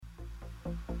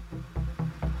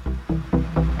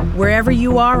Wherever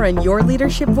you are on your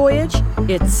leadership voyage,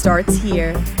 it starts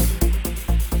here.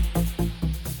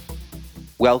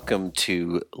 Welcome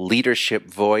to Leadership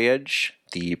Voyage,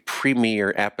 the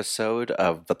premiere episode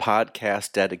of the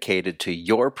podcast dedicated to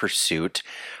your pursuit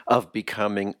of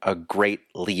becoming a great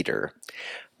leader.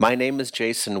 My name is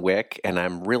Jason Wick, and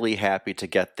I'm really happy to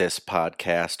get this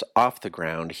podcast off the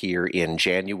ground here in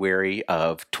January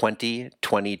of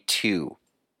 2022.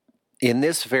 In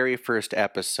this very first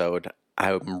episode,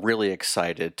 I'm really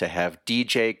excited to have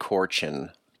DJ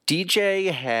Corchin.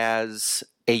 DJ has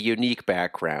a unique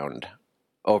background.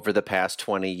 Over the past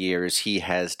 20 years, he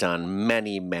has done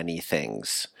many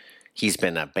things. He's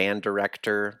been a band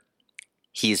director,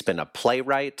 he's been a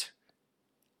playwright,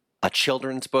 a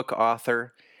children's book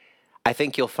author. I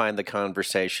think you'll find the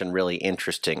conversation really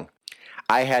interesting.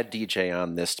 I had DJ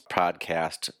on this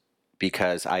podcast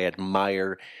because I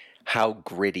admire how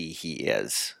gritty he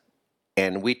is.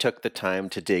 And we took the time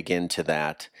to dig into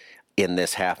that in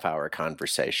this half-hour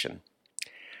conversation.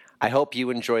 I hope you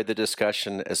enjoyed the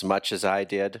discussion as much as I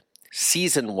did.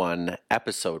 Season 1,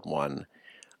 Episode 1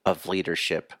 of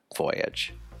Leadership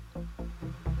Voyage.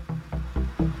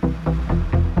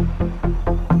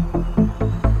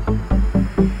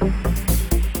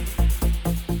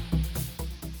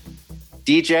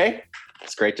 DJ,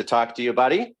 it's great to talk to you,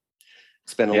 buddy.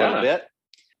 It's been a little bit.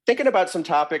 Thinking about some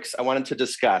topics I wanted to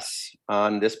discuss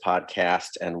on this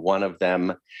podcast, and one of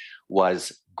them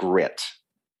was grit.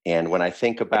 And when I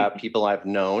think about people I've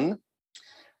known,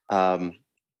 DJ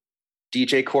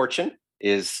Corchin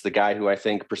is the guy who I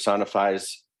think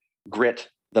personifies grit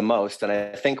the most, and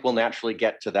I think we'll naturally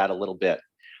get to that a little bit.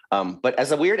 But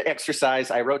as a weird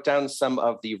exercise, I wrote down some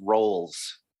of the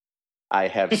roles I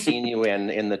have seen you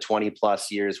in the 20 plus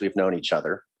years we've known each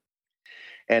other.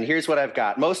 And here's what I've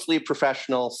got. Mostly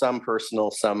professional, some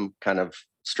personal, some kind of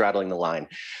straddling the line.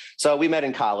 So we met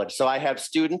in college. So I have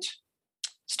student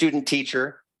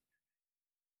teacher,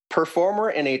 performer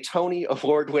in a Tony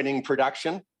Award-winning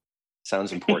production.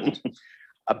 Sounds important.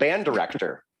 A band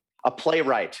director, a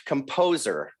playwright,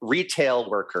 composer, retail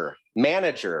worker,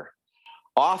 manager,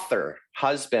 author,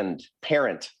 husband,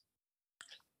 parent.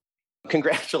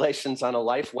 Congratulations on a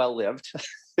life well lived.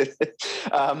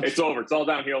 It's over. It's all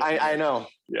downhill. I know.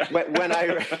 Yeah.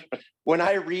 When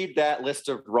I read that list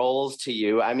of roles to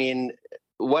you, I mean,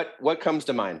 what comes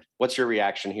to mind? What's your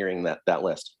reaction hearing that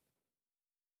list?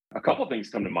 A couple of things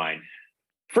come to mind.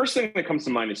 First thing that comes to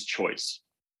mind is choice.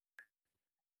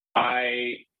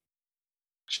 I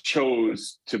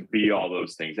chose to be all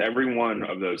those things, every one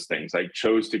of those things. I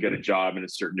chose to get a job in a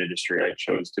certain industry. I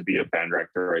chose to be a band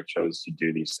director. I chose to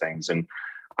do these things. And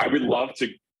I would love to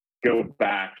go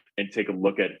back and take a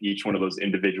look at each one of those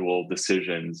individual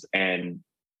decisions and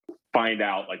find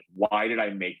out, like, why did I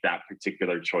make that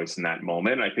particular choice in that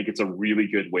moment? I think it's a really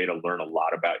good way to learn a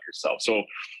lot about yourself. So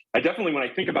I definitely, when I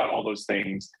think about all those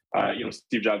things,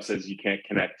 Steve Jobs says you can't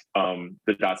connect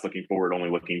the dots looking forward,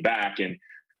 only looking back. And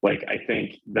like, I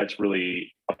think that's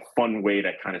really a fun way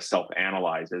to kind of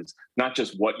self-analyze, is not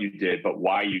just what you did, but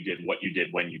why you did what you did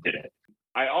when you did it.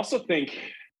 I also think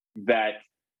that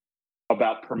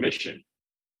about permission.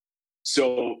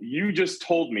 So you just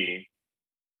told me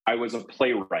I was a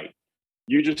playwright.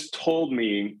 You just told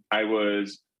me I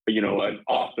was, an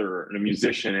author and a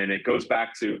musician. And it goes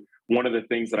back to one of the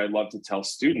things that I love to tell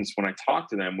students when I talk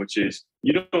to them, which is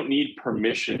you don't need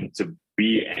permission to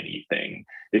be anything.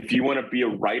 If you want to be a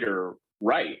writer,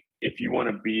 write. If you want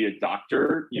to be a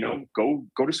doctor, go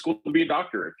to school to be a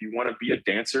doctor. If you want to be a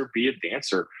dancer, be a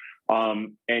dancer.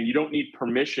 And you don't need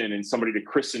permission and somebody to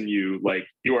christen you, like,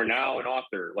 you are now an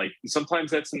author. Like,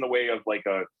 sometimes that's in the way of like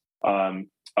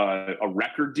a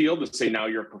record deal to say now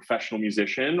you're a professional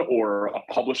musician, or a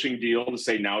publishing deal to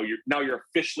say now you're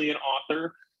officially an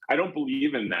author. I don't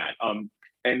believe in that.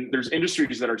 And there's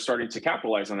industries that are starting to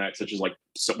capitalize on that, such as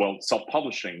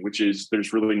self-publishing, which is,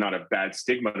 there's really not a bad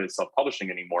stigma to self-publishing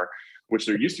anymore, which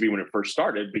there used to be when it first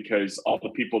started, because all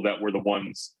the people that were the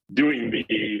ones doing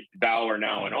the thou are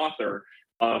now an author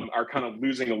are kind of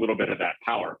losing a little bit of that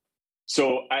power.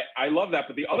 So I love that.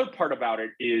 But the other part about it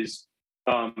is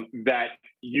that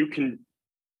you can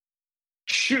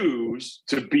choose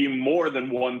to be more than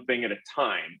one thing at a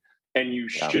time. And you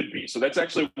should be. So that's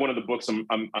actually one of the books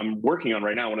I'm working on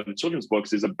right now. One of the children's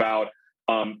books is about,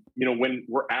 when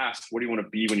we're asked, what do you want to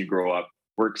be when you grow up?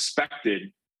 We're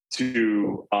expected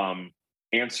to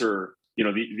answer,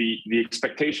 the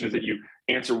expectation is that you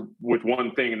answer with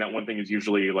one thing, and that one thing is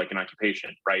usually like an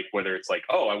occupation, right? Whether it's like,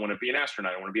 oh, I want to be an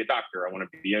astronaut, I want to be a doctor, I want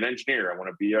to be an engineer, I want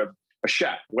to be a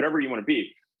chef, whatever you want to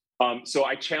be. So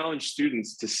I challenge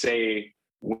students to say,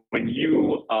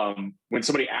 when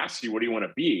somebody asks you, what do you want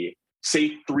to be?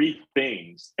 say 3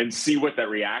 things and see what that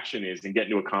reaction is and get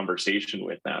into a conversation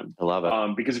with them. I love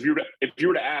it. Because if you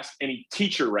were to ask any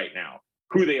teacher right now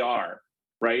who they are,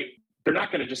 right, they're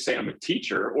not going to just say I'm a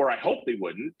teacher, or I hope they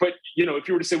wouldn't. But if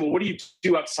you were to say, well, what do you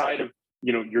do outside of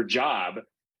your job?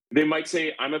 They might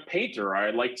say, I'm a painter. Or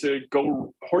I like to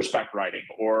go horseback riding,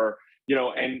 or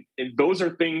and those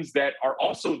are things that are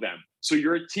also them. So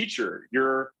you're a teacher.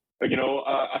 You're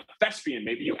a thespian.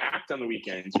 Maybe you act on the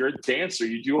weekends. You're a dancer.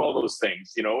 You do all those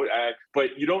things.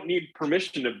 But you don't need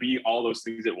permission to be all those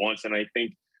things at once. And I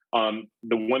think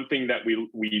the one thing that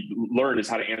we learn is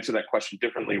how to answer that question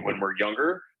differently when we're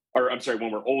younger. Or I'm sorry,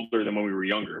 when we're older than when we were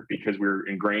younger, because we're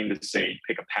ingrained to say,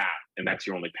 pick a path, and that's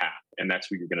your only path, and that's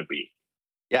who you're going to be.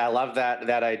 Yeah, I love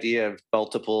that idea of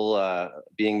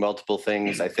being multiple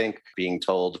things. I think being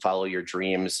told, follow your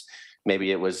dreams.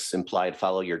 Maybe it was implied,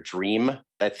 follow your dream.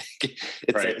 I think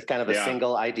it's kind of a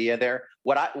single idea there.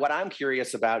 What I'm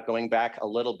curious about, going back a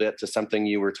little bit to something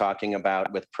you were talking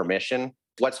about with permission,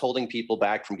 what's holding people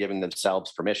back from giving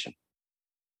themselves permission?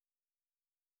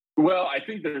 Well, I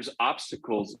think there's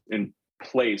obstacles in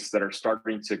place that are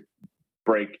starting to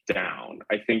break down.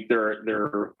 I think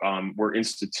there were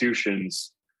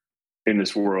institutions in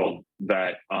this world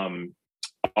that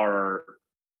are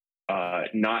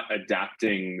not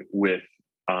adapting with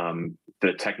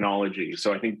the technology.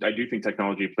 So I do think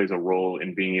technology plays a role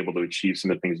in being able to achieve some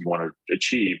of the things you want to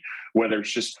achieve, whether it's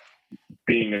just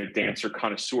being a dancer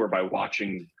connoisseur by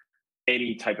watching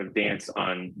any type of dance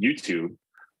on YouTube,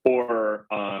 or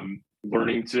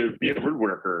learning to be a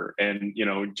woodworker and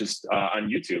just on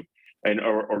YouTube,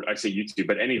 or I say YouTube,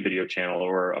 but any video channel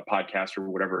or a podcast or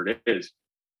whatever it is.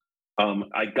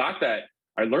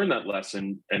 I learned that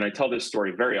lesson, and I tell this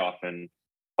story very often.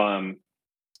 When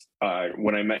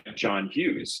I met John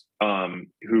Hughes,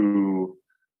 who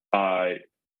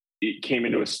came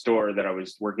into a store that I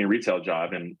was working a retail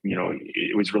job, and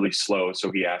it was really slow.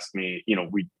 So he asked me,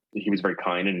 he was very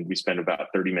kind, and we spent about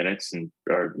 30 minutes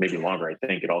or maybe longer. I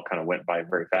think it all kind of went by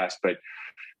very fast. But,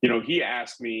 he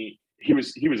asked me, he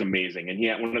was amazing. And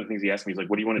one of the things he asked me is like,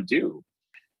 what do you want to do?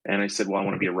 And I said, well, I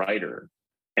want to be a writer.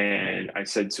 And I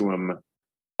said to him,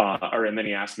 and then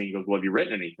he asked me, he goes, well, have you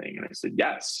written anything? And I said,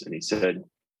 yes. And he said,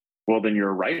 well, then you're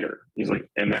a writer. He's like,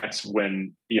 and that's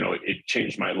when, it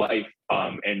changed my life,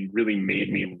 and really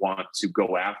made me want to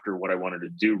go after what I wanted to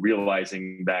do,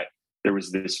 realizing that there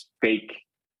was this fake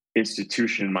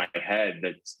institution in my head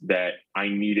that I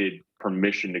needed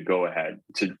permission to go ahead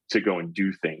to go and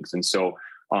do things. And so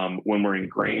when we're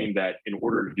ingrained that in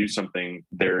order to do something,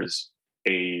 there's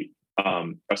a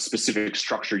specific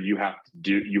structure you have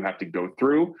to go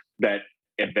through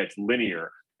that's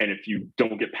linear. And if you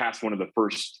don't get past one of the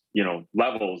first,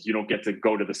 levels, you don't get to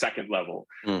go to the second level.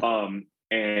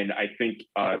 And I think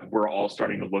we're all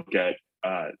starting to look at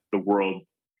the world,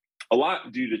 a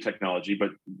lot due to technology,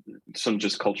 but some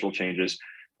just cultural changes,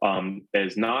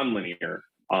 as nonlinear,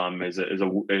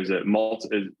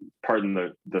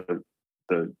 pardon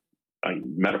the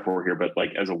metaphor here, but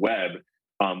like as a web,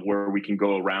 where we can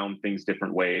go around things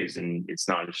different ways, and it's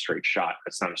not a straight shot.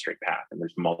 It's not a straight path, and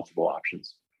there's multiple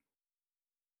options.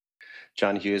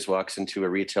 John Hughes walks into a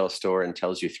retail store and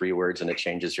tells you 3 words, and it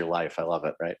changes your life. I love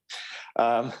it. Right?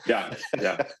 Yeah,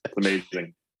 it's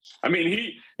amazing. I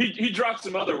mean, he dropped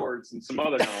some other words and some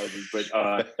other knowledges, but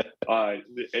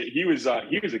he was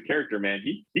a character, man.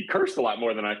 He cursed a lot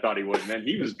more than I thought he would, man.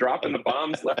 He was dropping the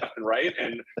bombs left and right,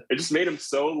 and it just made him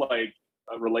so like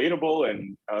relatable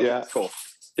and cool.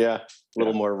 Yeah, a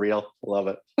little more real. Love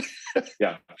it.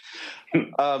 Yeah.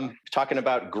 Talking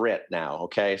about grit now.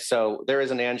 Okay, so there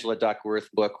is an Angela Duckworth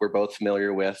book we're both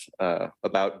familiar with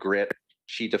about grit.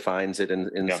 She defines it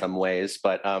in some ways,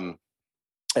 but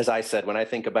as I said, when I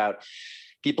think about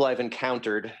people I've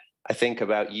encountered, I think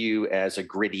about you as a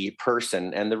gritty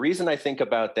person. And the reason I think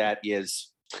about that is,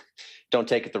 don't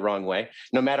take it the wrong way,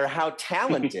 no matter how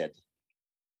talented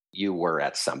you were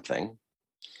at something,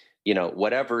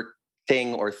 whatever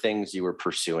thing or things you were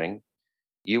pursuing,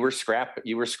 you were scrapping,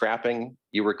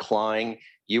 you were clawing,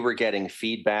 you were getting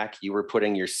feedback, you were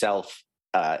putting yourself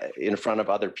in front of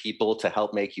other people to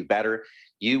help make you better.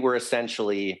 You were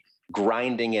essentially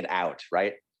grinding it out,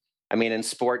 right? I mean, in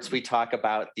sports, we talk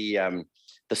about the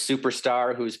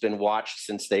superstar who's been watched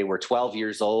since they were 12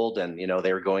 years old, and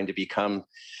they were going to become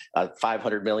a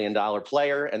 $500 million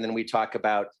player. And then we talk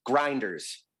about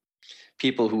grinders,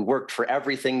 people who worked for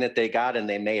everything that they got and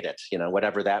they made it,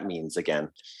 whatever that means again.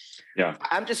 Yeah.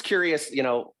 I'm just curious,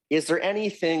 is there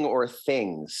anything or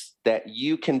things that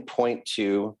you can point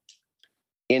to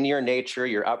in your nature,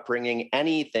 your upbringing,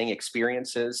 anything,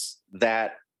 experiences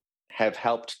that have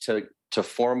helped to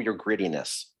form your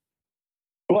grittiness?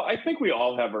 Well, I think we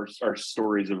all have our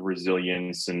stories of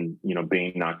resilience and,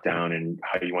 being knocked down and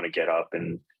how you want to get up.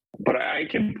 But I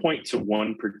can point to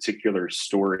one particular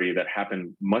story that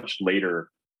happened much later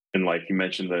in life. You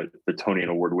mentioned the Tony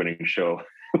and award winning show.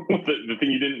 The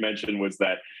thing you didn't mention was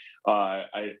that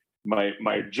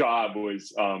my job was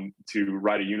to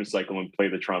ride a unicycle and play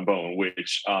the trombone,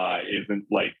 which isn't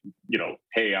like,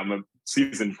 hey, I'm a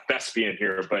seasoned thespian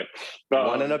here, but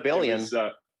one in a billion.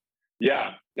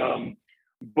 Yeah.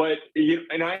 But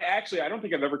and I don't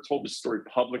think I've ever told this story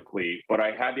publicly, but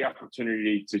I had the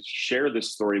opportunity to share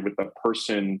this story with the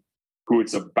person who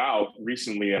it's about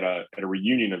recently at a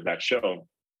reunion of that show,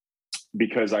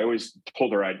 because I always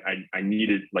told her I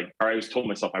needed, or I always told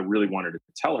myself I really wanted to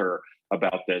tell her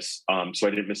about this, so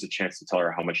I didn't miss a chance to tell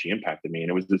her how much she impacted me.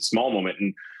 And it was a small moment,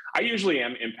 and I usually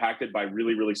am impacted by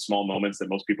really, really small moments that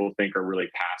most people think are really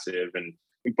passive,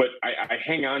 but I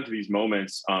hang on to these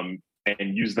moments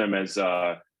and use them as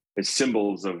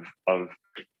symbols of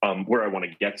where I want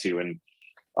to get to. And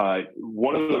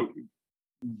one of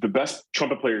the best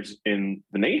trumpet players in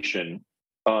the nation,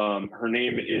 her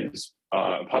name is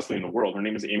possibly in the world. Her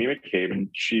name is Amy McCabe, and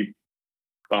she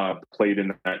played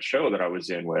in that show that I was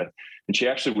in with. And she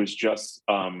actually was just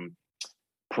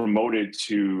promoted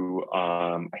to,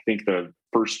 I think, the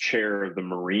first chair of the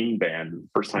Marine Band.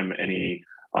 First time any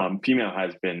female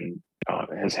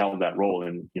has held that role.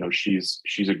 And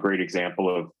she's a great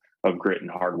example of grit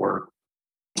and hard work,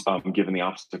 given the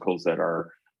obstacles that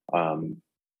were in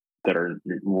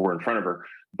front of her.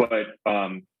 But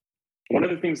one of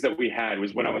the things that we had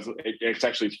was when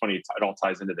it's funny, it all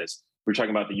ties into this. We're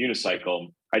talking about the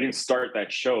unicycle. I didn't start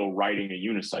that show riding a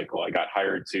unicycle. I got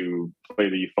hired to play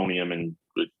the euphonium and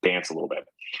dance a little bit.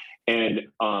 And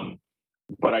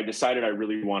but I decided I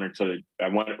really wanted at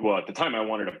the time I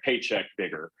wanted a paycheck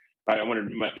bigger. I wanted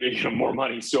more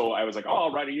money. So I was like,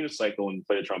 I'll ride a unicycle and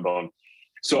play the trombone.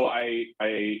 So I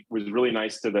was really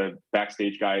nice to the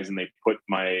backstage guys, and they put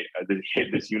they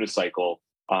hid this unicycle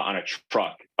on a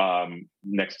truck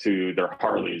next to their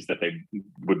Harleys that they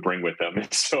would bring with them.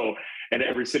 And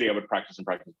every city I would practice.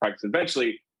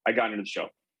 Eventually I got into the show.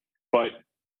 But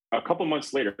a couple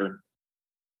months later,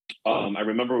 I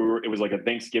remember it was like a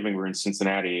Thanksgiving. We were in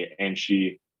Cincinnati, and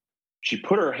she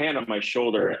put her hand on my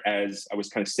shoulder as I was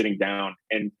kind of sitting down.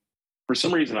 And for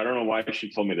some reason, I don't know why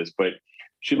she told me this, but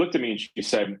she looked at me and she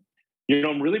said,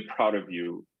 I'm really proud of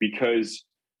you, because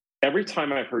every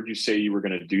time I've heard you say you were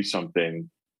going to do something,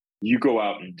 you go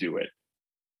out and do it.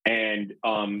 And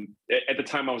at the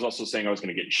time I was also saying I was going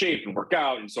to get in shape and work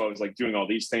out. And so I was like doing all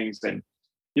these things. And,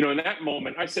 in that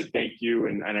moment I said, thank you.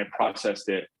 And I processed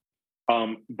it.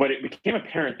 But it became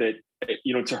apparent that,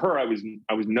 to her, I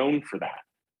was known for that.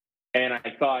 And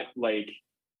I thought,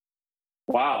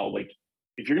 wow, if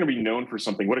you're going to be known for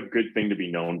something, what a good thing to be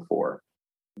known for.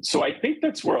 So I think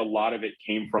that's where a lot of it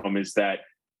came from, is that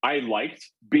I liked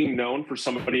being known for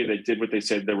somebody that did what they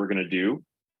said they were going to do.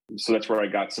 So that's where I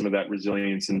got some of that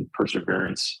resilience and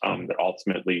perseverance that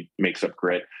ultimately makes up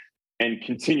grit, and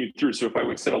continued through. So if I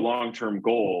would set a long-term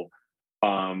goal,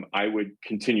 I would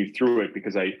continue through it,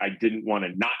 because I didn't want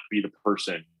to not be the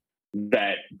person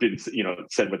that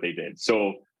said what they did.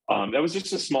 So that was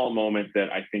just a small moment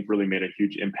that I think really made a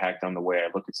huge impact on the way I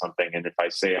look at something. And if I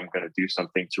say I'm going to do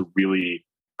something, to really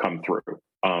come through,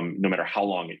 no matter how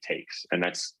long it takes. And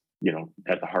that's,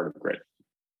 at the heart of grit.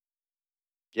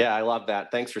 Yeah, I love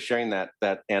that. Thanks for sharing that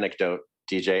anecdote,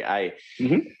 DJ.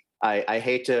 I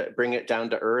hate to bring it down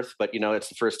to earth, but it's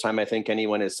the first time I think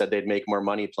anyone has said they'd make more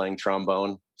money playing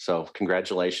trombone. So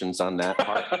congratulations on that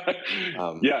part.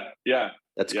 Yeah.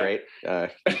 That's great. You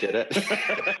did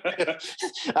it.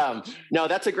 No,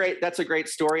 that's a great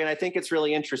story. And I think it's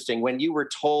really interesting when you were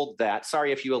told that.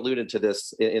 Sorry if you alluded to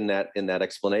this in that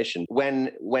explanation.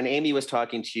 When Amy was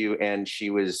talking to you and she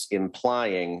was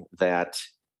implying that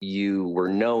you were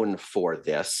known for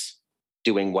this,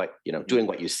 doing what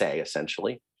you say,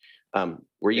 essentially.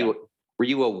 Were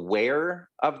you aware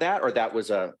of that, or that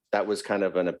was kind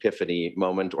of an epiphany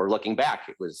moment, or looking back,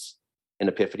 it was an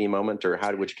epiphany moment, or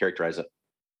would you characterize it?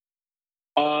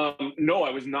 No, I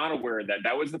was not aware of that.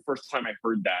 That was the first time I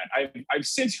heard that. I've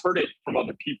since heard it from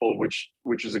other people,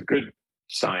 which is a good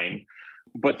sign.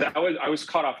 But I was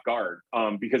caught off guard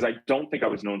because I don't think I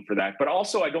was known for that. But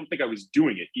also, I don't think I was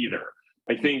doing it either.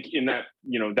 I think in that,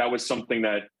 that was something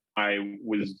that I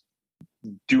was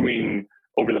doing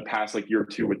over the past year or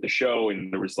two with the show,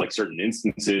 and there was certain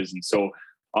instances. And so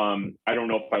I don't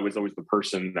know if I was always the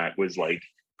person that was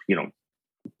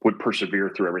would persevere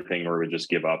through everything, or would just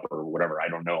give up or whatever. I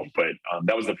don't know. But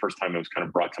that was the first time it was kind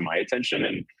of brought to my attention.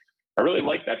 And I really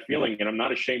like that feeling, and I'm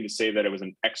not ashamed to say that it was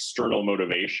an external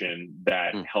motivation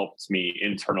that helped me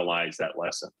internalize that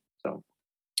lesson. So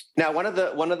now, one of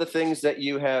the things that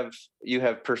you have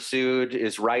pursued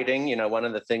is writing. You know, one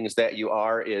of the things that you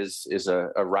are is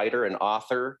a writer, an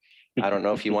author. I don't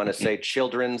know if you want to say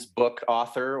children's book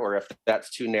author or if that's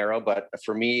too narrow, but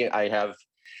for me, I have,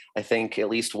 I think, at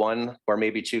least one or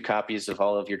maybe two copies of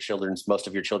most of your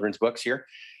children's books here.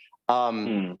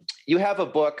 You have a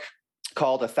book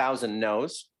called 1,000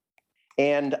 No's.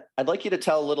 And I'd like you to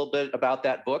tell a little bit about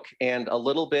that book and a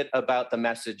little bit about the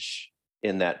message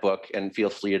in that book, and feel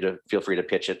free to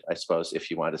pitch it, I suppose, if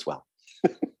you want as well.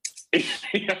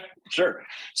 Yeah, sure.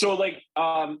 So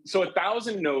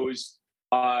 1,000 No's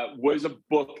was a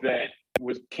book that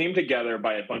came together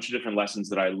by a bunch of different lessons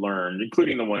that I learned,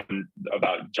 including the one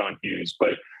about John Hughes.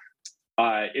 But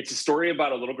it's a story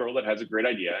about a little girl that has a great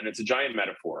idea, and it's a giant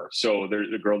metaphor. So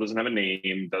the girl doesn't have a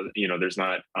name, there's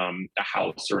not a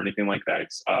house or anything like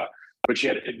that. But she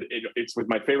had it's with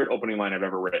my favorite opening line I've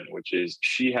ever written, which is,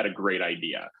 she had a great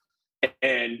idea.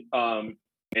 And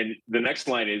the next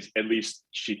line is, at least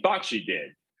she thought she did.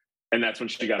 And that's when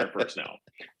she got her first no.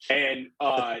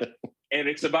 And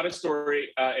it's about a story.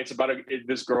 It's about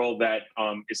this girl that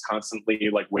is constantly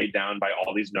like weighed down by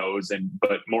all these no's,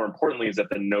 but more importantly is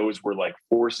that the no's were like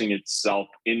forcing itself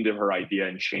into her idea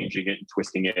and changing it and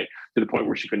twisting it to the point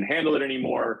where she couldn't handle it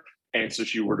anymore. And so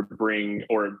she would bring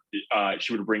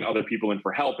other people in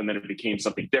for help, and then it became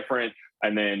something different.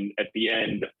 And then at the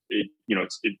end,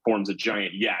 it forms a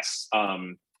giant yes,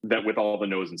 that with all the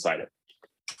no's inside it.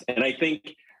 And I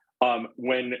think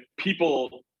when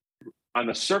people on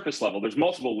the surface level, there's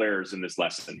multiple layers in this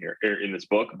lesson here, in this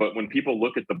book. But when people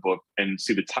look at the book and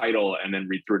see the title and then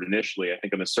read through it initially, I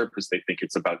think on the surface, they think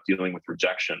it's about dealing with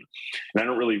rejection. And I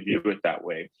don't really view it that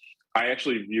way. I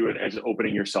actually view it as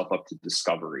opening yourself up to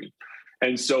discovery.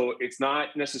 And so it's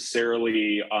not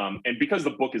necessarily, and because the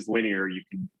book is linear, you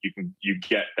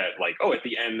get that, like, oh, at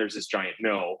the end, there's this giant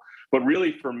no. But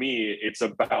really for me, it's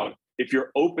about, if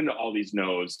you're open to all these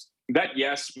no's, that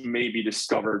yes may be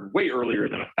discovered way earlier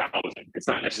than 1,000. It's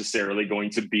not necessarily going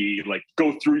to be like,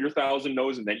 go through your 1,000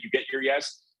 no's and then you get your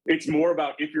yes. It's more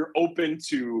about, if you're open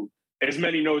to as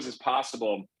many no's as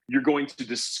possible, you're going to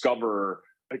discover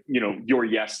your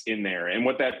yes in there. And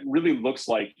what that really looks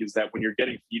like is that when you're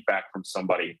getting feedback from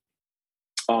somebody,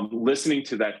 listening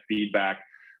to that feedback,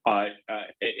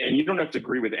 and you don't have to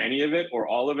agree with any of it or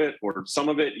all of it or some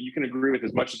of it, you can agree with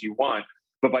as much as you want.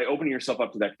 But by opening yourself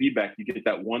up to that feedback, you get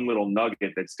that one little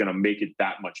nugget that's going to make it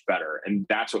that much better. And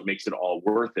that's what makes it all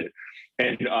worth it.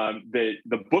 And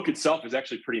the book itself is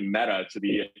actually pretty meta to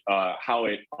the how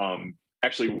it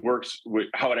actually works, with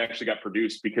how it actually got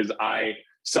produced, because I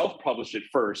self-published it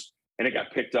first, and it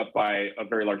got picked up by a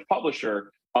very large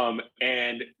publisher.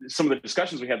 And some of the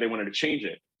discussions we had, they wanted to change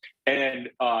it. And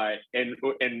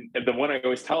the one I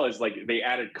always tell is, like, they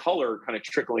added color kind of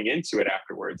trickling into it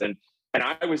afterwards. And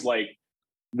I was like,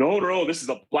 no, this is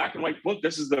a black and white book.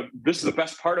 This is the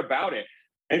best part about it.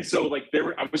 And so, like,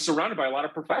 I was surrounded by a lot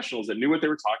of professionals that knew what they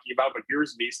were talking about, but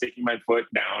here's me sticking my foot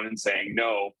down and saying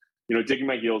no, digging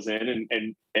my heels in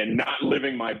and not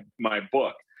living my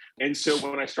book. And so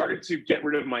when I started to get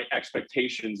rid of my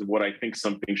expectations of what I think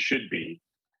something should be,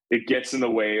 it gets in the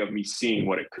way of me seeing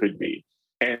what it could be.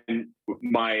 And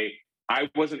I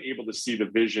wasn't able to see the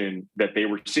vision that they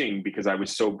were seeing because I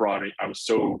was so broad. I was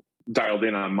so dialed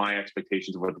in on my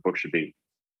expectations of what the book should be.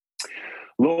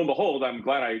 Lo and behold, I'm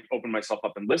glad I opened myself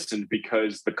up and listened,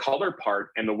 because the color part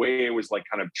and the way it was like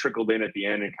kind of trickled in at the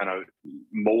end and kind of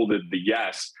molded the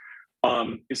yes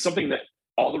is something that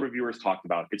all the reviewers talked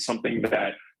about. It's something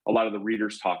that a lot of the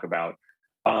readers talk about.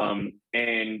 And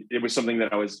it was something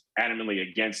that I was adamantly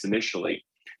against initially.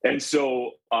 And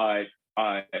so I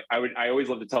always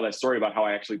love to tell that story about how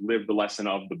I actually lived the lesson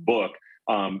of the book,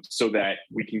 so that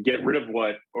we can get rid of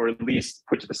or at least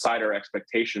put to the side our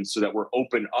expectations, so that we're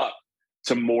open up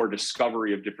to more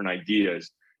discovery of different ideas.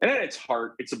 And at its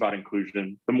heart, it's about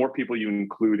inclusion. The more people you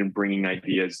include in bringing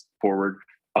ideas forward,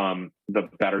 the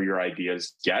better your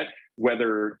ideas get.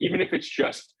 Even if it's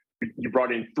just you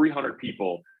brought in 300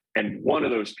 people and one of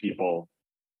those people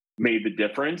made the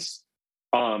difference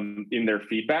in their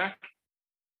feedback,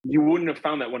 you wouldn't have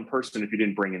found that one person if you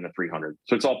didn't bring in the 300.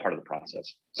 So it's all part of the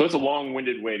process. So it's a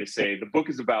long-winded way to say the book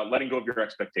is about letting go of your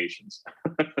expectations.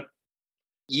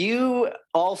 You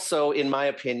also, in my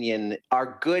opinion,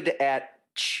 are good at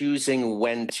choosing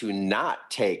when to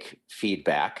not take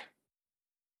feedback.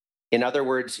 In other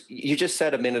words, you just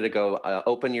said a minute ago,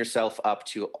 open yourself up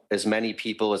to as many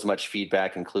people, as much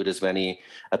feedback, include as many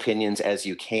opinions as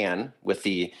you can, with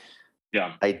the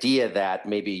idea that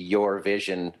maybe your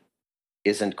vision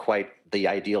isn't quite the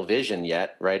ideal vision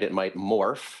yet, right? It might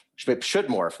morph. It should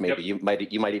morph. Maybe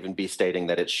Yep. you might even be stating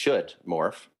that it should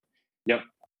morph. Yep.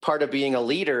 Part of being a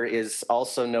leader is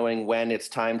also knowing when it's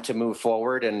time to move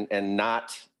forward and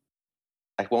not,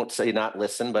 I won't say not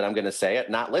listen, but I'm going to say it,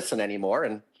 not listen anymore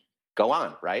and go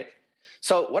on, right?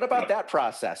 So what about that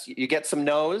process? You get some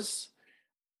no's,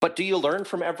 but do you learn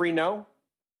from every no?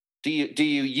 Do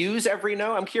you use every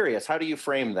no? I'm curious. How do you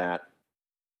frame that?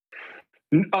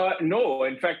 No,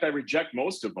 in fact, I reject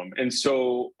most of them. And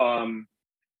so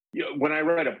when I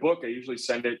write a book, I usually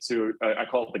send it to, I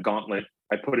call it the gauntlet.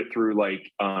 I put it through like,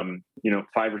 5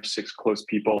 or 6 close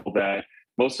people that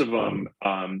most of them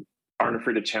aren't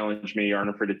afraid to challenge me, aren't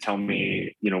afraid to tell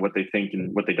me, what they think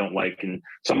and what they don't like. And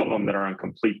some of them that are on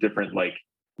complete different, like,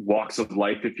 walks of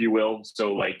life, if you will.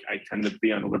 So like I tend to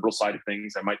be on the liberal side of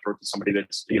things. I might throw it to somebody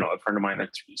that's, a friend of mine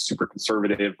that's super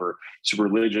conservative or super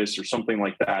religious or something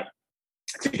like that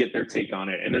to get their take on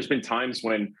it. And there's been times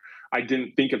when I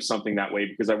didn't think of something that way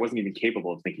because I wasn't even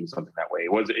capable of thinking something that way.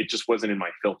 It just wasn't in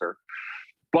my filter.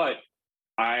 But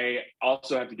I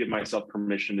also have to give myself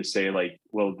permission to say, like,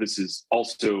 well, this is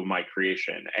also my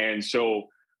creation. And so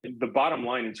the bottom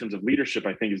line in terms of leadership,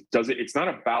 I think, is it's not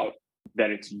about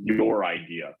that it's your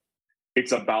idea.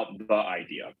 It's about the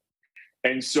idea.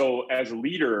 And so as a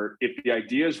leader, if the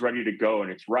idea is ready to go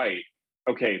and it's right,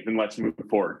 okay, then let's move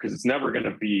forward, because it's never going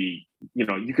to be,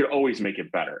 you could always make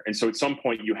it better. And so at some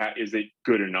point is it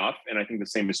good enough? And I think the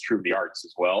same is true of the arts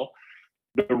as well.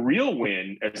 The real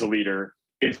win as a leader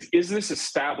is this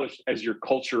established as your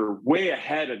culture way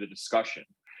ahead of the discussion?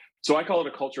 So I call it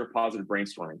a culture of positive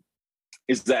brainstorming.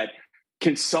 Is that,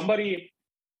 can somebody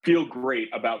feel great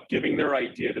about giving their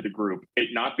idea to the group, it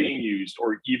not being used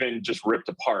or even just ripped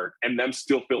apart, and them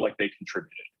still feel like they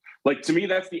contributed? Like, to me,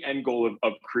 that's the end goal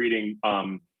of creating,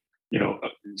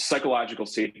 psychological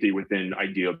safety within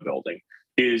idea building,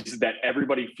 is that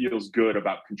everybody feels good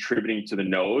about contributing to the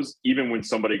no's, even when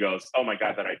somebody goes, oh my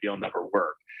God, that idea will never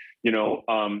work.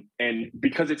 And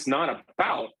because it's not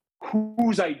about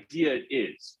whose idea it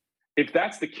is. If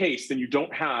that's the case, then you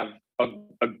don't have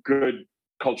a good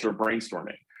culture of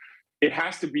brainstorming. It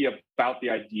has to be about the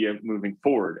idea moving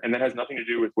forward. And that has nothing to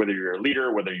do with whether you're a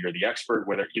leader, whether you're the expert,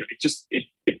 whether,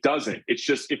 it doesn't. It's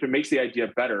just, if it makes the idea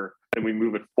better, then we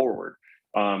move it forward.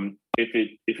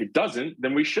 If it doesn't,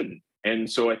 then we shouldn't. And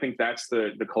so I think that's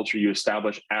the culture you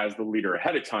establish as the leader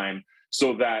ahead of time,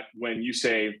 so that when you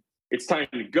say it's time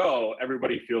to go,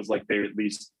 everybody feels like they at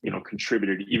least,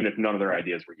 contributed, even if none of their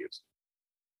ideas were used.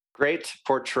 Great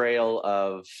portrayal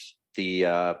of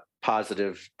the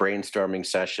positive brainstorming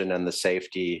session and the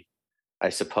safety. I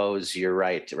suppose you're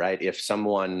right? If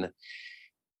someone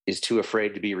is too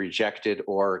afraid to be rejected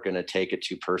or going to take it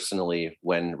too personally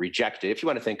when rejected, if you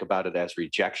want to think about it as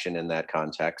rejection in that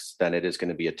context, then it is going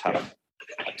to be a tough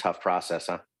process,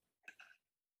 huh?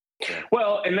 Yeah.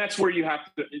 Well, and that's where you have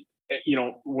to,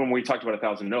 when we talked about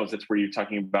 1,000 no's, that's where you're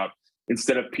talking about,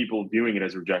 instead of people viewing it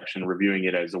as rejection, reviewing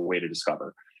it as a way to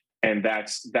discover. And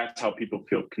that's how people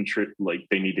feel like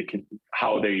they need to,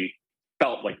 how they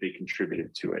felt like they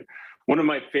contributed to it. One of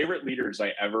my favorite leaders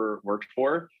I ever worked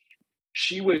for,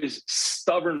 she was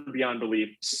stubborn beyond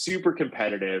belief, super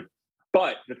competitive.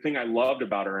 But the thing I loved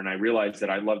about her, and I realized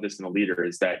that I love this in a leader,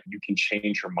 is that you can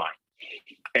change her mind.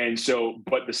 And so,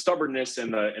 but the stubbornness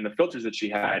and the filters that she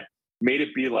had made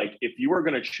it be like, if you are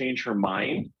going to change her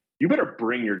mind, you better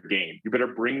bring your game. You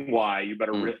better bring why. You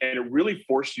better, and it really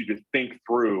forced you to think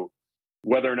through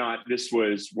whether or not this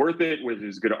was worth it, whether it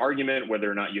was a good argument, whether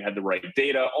or not you had the right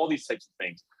data, all these types of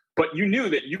things. But you knew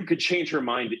that you could change her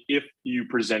mind if you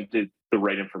presented the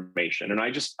right information. And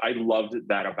I loved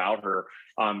that about her,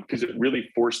 because it really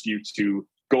forced you to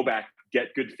go back,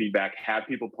 get good feedback, have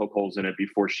people poke holes in it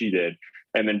before she did,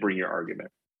 and then bring your argument.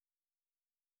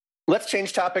 Let's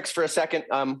change topics for a second.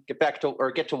 Get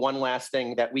to one last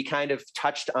thing that we kind of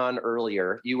touched on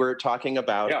earlier. You were talking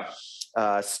about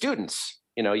students.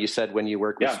 You said when you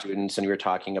work with students, and you were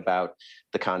talking about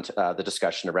the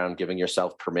discussion around giving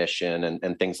yourself permission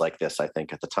and things like this, I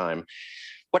think, at the time.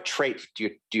 What trait do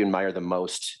you admire the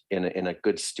most in a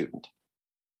good student?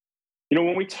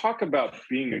 When we talk about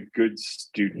being a good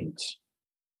student,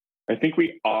 I think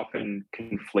we often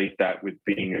conflate that with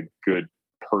being a good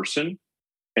person.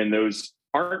 And those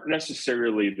aren't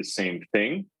necessarily the same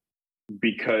thing,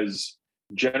 because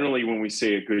generally when we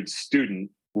say a good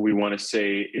student, we want to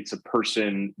say it's a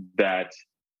person that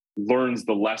learns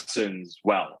the lessons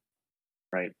well,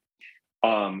 right?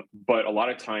 But a lot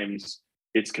of times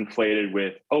it's conflated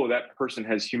with, that person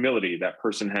has humility, that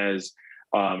person has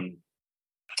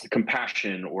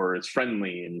compassion, or is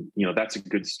friendly, and that's a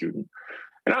good student.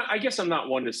 And I guess I'm not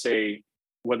one to say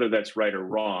whether that's right or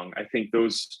wrong. I think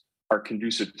those are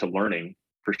conducive to learning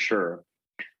for sure.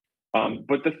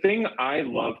 But the thing I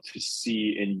love to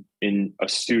see in a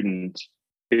student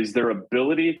is their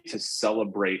ability to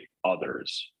celebrate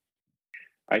others.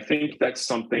 I think that's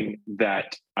something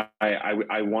that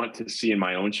I want to see in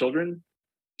my own children,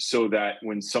 so that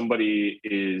when somebody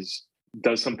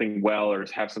does something well or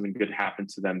have something good happen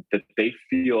to them, that they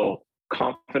feel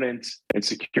confident and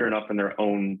secure enough in their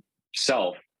own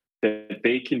self that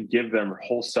they can give them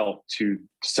whole self to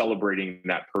celebrating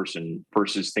that person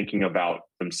versus thinking about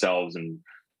themselves and,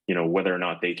 whether or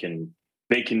not they can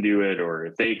do it, or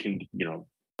if they can,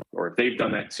 or if they've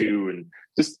done that too. And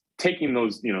just taking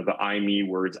those, the I, me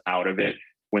words out of it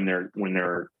when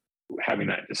they're having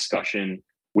that discussion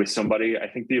with somebody. I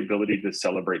think the ability to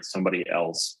celebrate somebody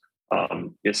else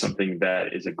is something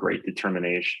that is a great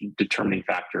determining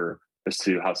factor as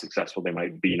to how successful they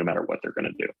might be, no matter what they're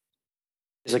going to do.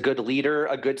 Is a good leader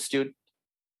a good student?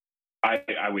 I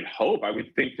would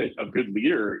think that a good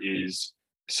leader is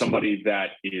somebody that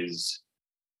is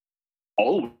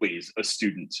always a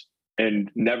student and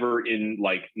never in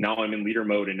like, now I'm in leader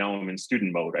mode and now I'm in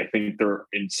student mode. I think they're,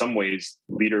 in some ways,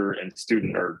 leader and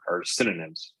student are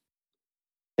synonyms.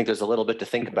 I think there's a little bit to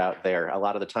think about there. A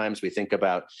lot of the times we think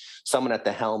about someone at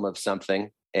the helm of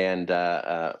something, and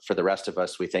for the rest of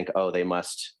us, we think, oh, they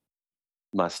must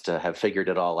have figured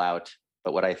it all out.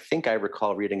 But what I think I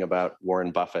recall reading about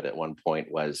Warren Buffett at one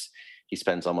point was he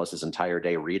spends almost his entire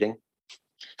day reading,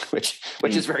 which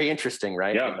is very interesting,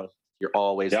 right? Yeah. You're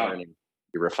always learning.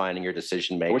 You're refining your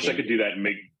decision making. I wish I could do that and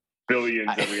make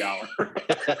billions every hour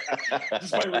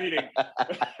just by reading.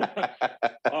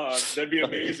 That'd be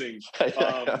amazing.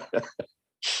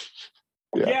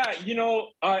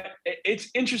 It's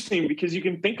interesting because you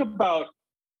can think about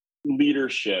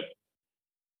leadership,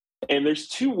 and there's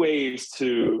two ways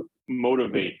to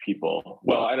motivate people.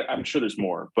 Well, I'm sure there's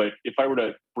more, but if I were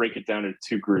to break it down into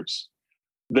two groups,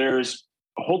 there's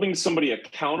holding somebody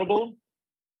accountable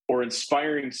or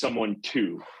inspiring someone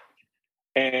to.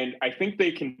 And I think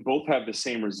they can both have the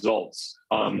same results,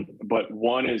 but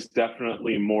one is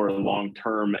definitely more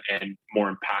long-term and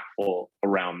more impactful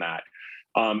around that.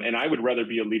 And I would rather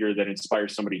be a leader that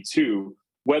inspires somebody to,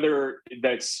 whether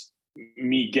that's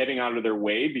me getting out of their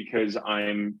way because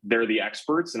they're the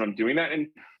experts and I'm doing that. And,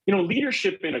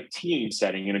 leadership in a team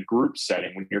setting, in a group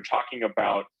setting, when you're talking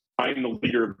about, I'm the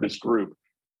leader of this group,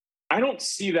 I don't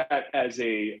see that as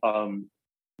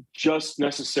just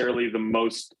necessarily the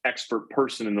most expert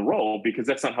person in the role, because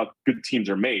that's not how good teams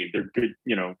are made. They're good,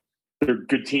 they're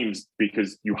good teams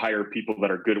because you hire people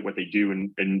that are good at what they do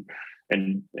and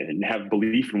have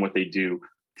belief in what they do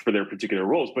for their particular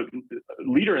roles. But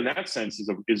leader in that sense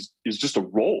is just a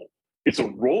role. It's a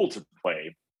role to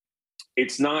play.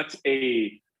 It's not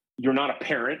you're not a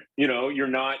parent, you're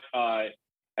not,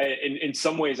 in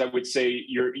some ways I would say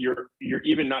you're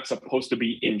even not supposed to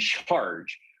be in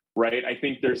charge. Right. I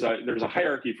think there's a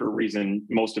hierarchy for a reason.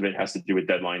 Most of it has to do with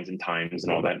deadlines and times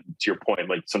and all that. To your point,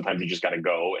 like sometimes you just got to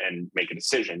go and make a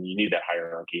decision. You need that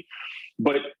hierarchy.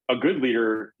 But a good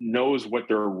leader knows what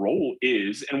their role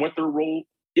is and what their role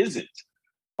isn't.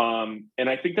 And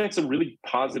I think that's a really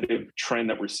positive trend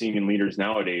that we're seeing in leaders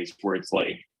nowadays, where it's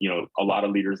like, a lot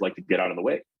of leaders like to get out of the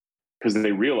way because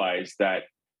they realize that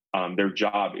their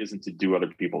job isn't to do other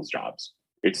people's jobs.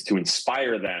 It's to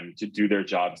inspire them to do their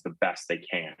jobs the best they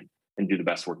can and do the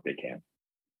best work they can.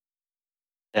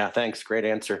 Yeah, thanks. Great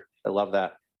answer. I love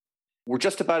that. We're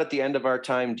just about at the end of our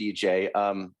time, DJ.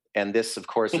 And this, of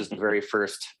course, is the very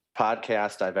first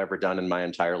podcast I've ever done in my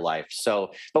entire life.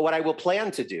 But what I will plan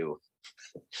to do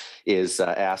is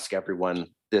ask everyone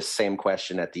this same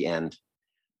question at the end,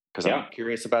 because I'm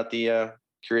curious about the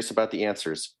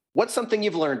answers. What's something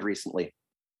you've learned recently?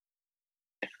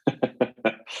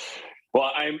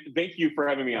 Well, thank you for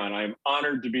having me on. I'm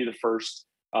honored to be the first.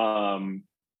 I'm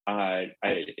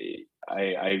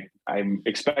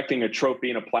expecting a trophy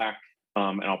and a plaque,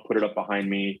 and I'll put it up behind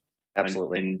me.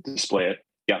 Absolutely. And display it.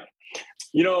 Yeah.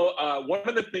 One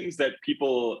of the things that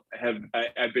people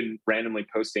I've been randomly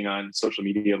posting on social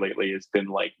media lately has been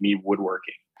like me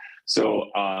woodworking. So,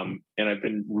 and I've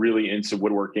been really into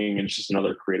woodworking, and it's just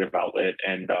another creative outlet,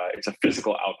 and it's a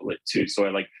physical outlet too. So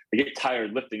I get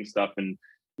tired lifting stuff, and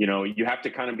you have to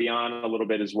kind of be on a little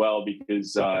bit as well,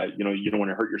 because you don't want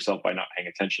to hurt yourself by not paying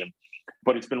attention.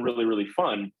 But it's been really, really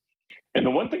fun. And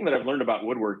the one thing that I've learned about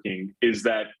woodworking is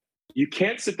that you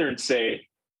can't sit there and say,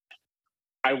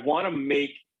 I want to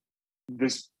make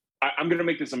this, I'm going to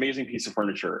make this amazing piece of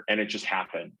furniture, and it just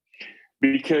happened.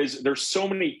 Because there's so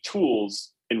many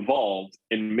tools involved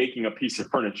in making a piece of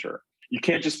furniture. You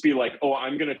can't just be like, oh,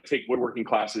 I'm going to take woodworking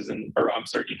classes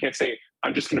you can't say,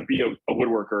 I'm just going to be a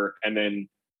woodworker and then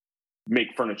make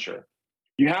furniture.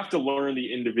 You have to learn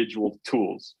the individual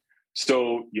tools.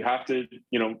 So you have to,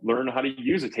 learn how to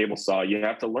use a table saw. You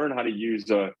have to learn how to use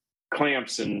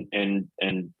clamps and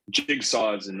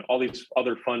jigsaws and all these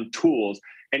other fun tools.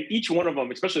 And each one of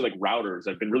them, especially like routers,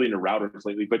 I've been really into routers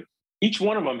lately, but each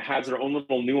one of them has their own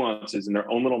little nuances and their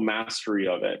own little mastery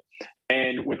of it.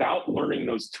 And without learning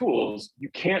those tools, you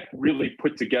can't really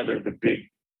put together the big,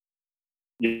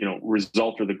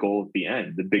 result or the goal at the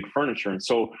end, the big furniture. And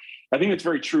so I think it's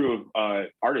very true of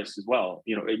artists as well.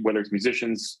 Whether it's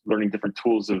musicians learning different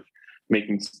tools of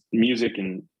making music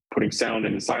and putting sound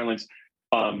into silence,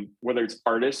 whether it's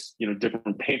artists,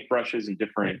 different paint brushes and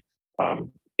different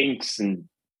inks and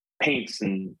paints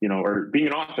and, or being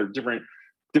an author,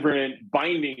 different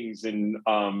bindings and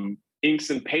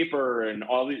inks and paper and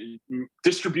all the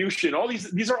distribution, all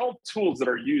these are all tools that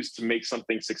are used to make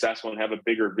something successful and have a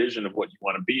bigger vision of what you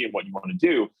want to be and what you want to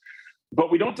do. But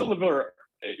we don't deliver,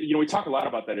 we talk a lot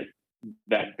about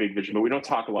that big vision, but we don't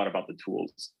talk a lot about the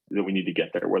tools that we need to get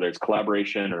there, whether it's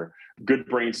collaboration or good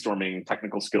brainstorming,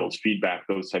 technical skills, feedback,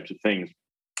 those types of things.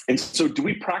 And so do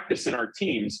we practice in our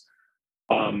teams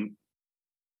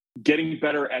getting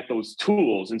better at those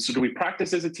tools? And so do we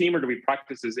practice as a team or do we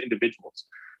practice as individuals?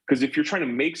 Because if you're trying to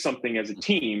make something as a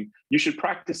team, you should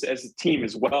practice as a team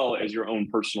as well as your own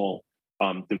personal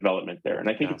development there. And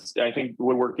I think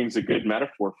woodworking is a good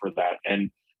metaphor for that. And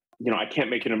I can't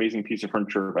make an amazing piece of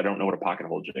furniture if I don't know what a pocket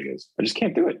hole jig is. I just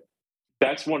can't do it.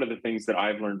 That's one of the things that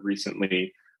I've learned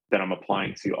recently that I'm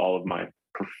applying to all of my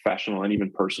professional and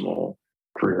even personal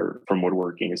career from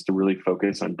woodworking, is to really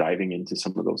focus on diving into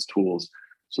some of those tools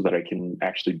so that I can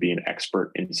actually be an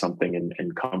expert in something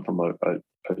and come from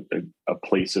a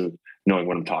place of knowing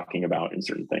what I'm talking about in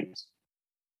certain things.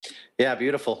 Yeah,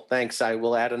 beautiful. Thanks. I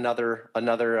will add another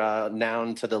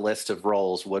noun to the list of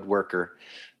roles, woodworker.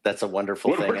 That's a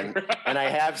wonderful thing. And I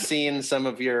have seen some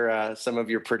of your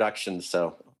productions,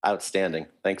 so outstanding.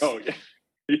 Thanks. Oh, yeah.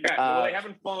 Yeah, well, they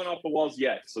haven't fallen off the walls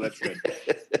yet, so that's good.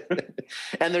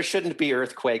 And there shouldn't be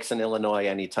earthquakes in Illinois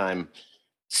anytime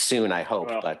soon, I hope.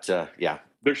 Well, but yeah.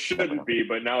 There shouldn't be,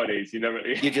 but nowadays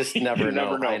you just never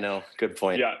know. I know. Good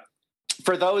point. Yeah.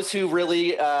 For those who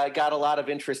really got a lot of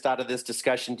interest out of this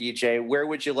discussion, DJ, where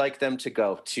would you like them to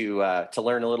go to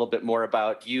learn a little bit more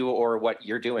about you or what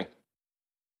you're doing?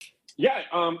 Yeah,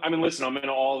 listen, I'm in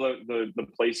all the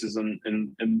places on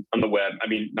the web. I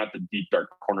mean, not the deep dark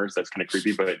corners. That's kind of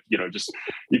creepy, but just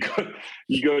you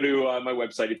go to my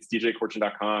website. It's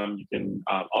djcorchin.com.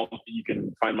 You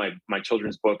can find my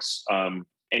children's books.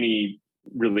 Any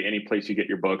place you get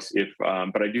your books.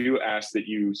 But I do ask that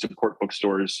you support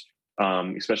bookstores,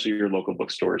 especially your local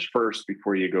bookstores first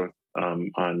before you go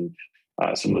on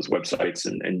some of those websites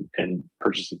and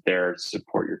purchase it there to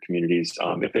support your communities.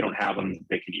 If they don't have them,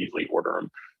 they can easily order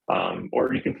them.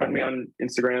 Or you can find me on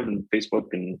Instagram and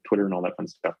Facebook and Twitter and all that fun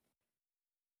stuff.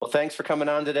 Well, thanks for coming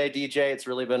on today, DJ. It's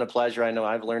really been a pleasure. I know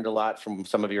I've learned a lot from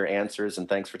some of your answers, and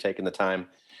thanks for taking the time.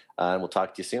 And we'll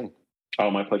talk to you soon. Oh,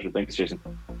 my pleasure. Thanks, Jason.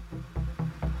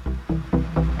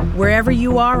 Wherever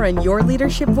you are on your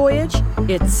leadership voyage,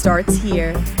 it starts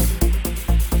here.